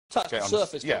touch the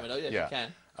surface, yeah, yeah, if you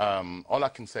can. All I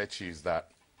can say to you is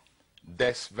that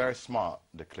they're very smart,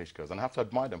 the Klitschkos, and I have to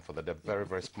admire them for that. They're very,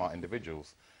 very smart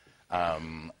individuals.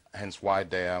 Hence why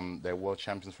they're world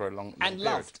champions for a long and period.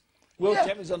 Loved. World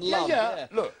champions and loved. Yeah.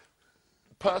 Look,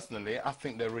 personally, I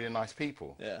think they're really nice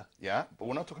people. Yeah. Yeah. But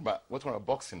we're talking about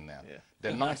boxing now. Yeah.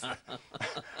 They're nice.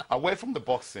 Away from the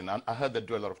boxing, I heard they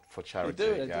do a lot for charity.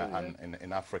 They do, and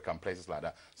in Africa and places like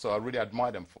that. So I really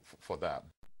admire them for that.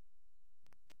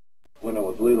 When I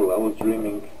was little, I was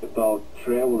dreaming about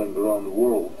traveling around the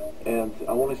world, and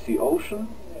I want to see ocean,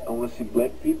 I want to see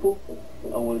black people,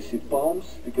 I want to see palms,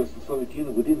 because in the Soviet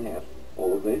Union we didn't have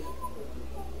all of this.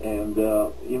 And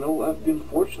you know, I've been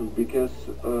fortunate because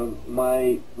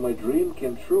my dream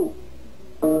came true.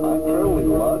 I'm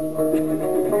traveling a lot. I'm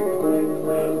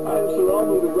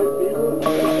surrounded with great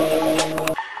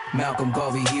people. Malcolm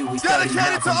Garvey Huey studied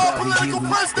Malcolm Garvey Huey.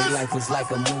 Their life was like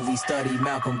a movie. Studied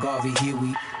Malcolm Garvey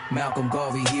Huey. Malcolm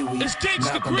Garvey Huey.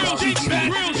 Malcolm Garvey Huey.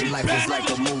 Their life was like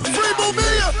a movie.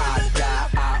 I die,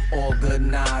 I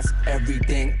organize.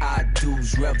 Everything I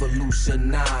do's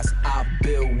revolutionize. I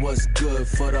build what's good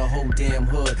for the whole damn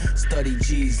hood. Study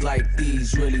G's like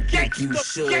these, really think you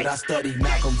should. I studied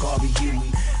Malcolm Garvey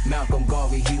Huey. Malcolm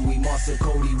Garvey Huey. Marcel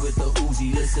Cody with the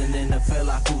Uzi. Listening to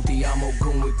Fela Kuti. I'm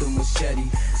Ogun with the machete.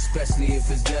 Especially if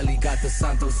it's deli. Got the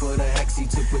Santos for the hexy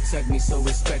to protect me, so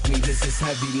respect me. This is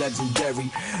heavy,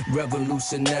 legendary,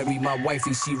 revolutionary. My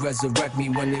wifey, she resurrect me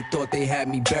when they thought they had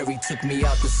me buried. Took me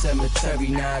out the cemetery.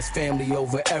 Now it's family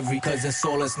over every, cause it's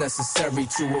all that's necessary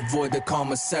to avoid the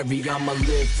commissary. I'ma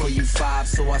live for you five,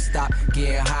 so I stop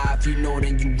getting high. If you know,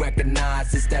 then you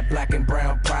recognize it's that black and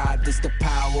brown pride. This the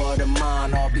power of the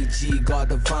mind. RBG, God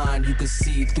divine. You can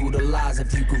see through the lies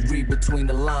if you could read between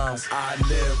the lines. I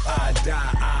live, I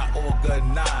die, I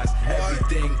organize.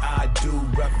 Everything I do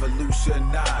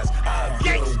revolutionize. I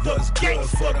build what's good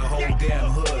for the whole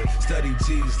damn hood. Study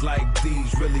G's like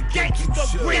these, really think you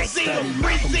should. Study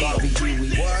Malcolm Garvey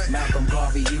Huey. Malcolm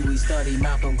Garvey Huey. Study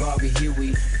Malcolm Garvey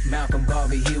Huey. Malcolm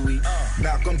Garvey Huey.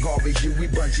 Malcolm Garvey Huey,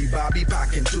 Bunchy, Bobby,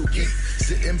 Pac and Tukey.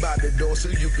 Sitting by the door so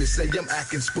you can say I'm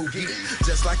acting spooky.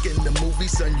 Just like in the movie,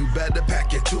 son, you better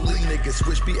pack your toolie. Niggas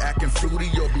switch be acting fruity,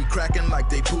 you'll be cracking like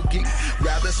they pookie.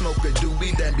 Rather smoke a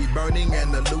doobie than be burning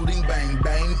and the looting. Bang,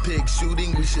 bang, pig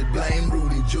shooting, we should blame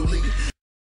Rudy, JULI.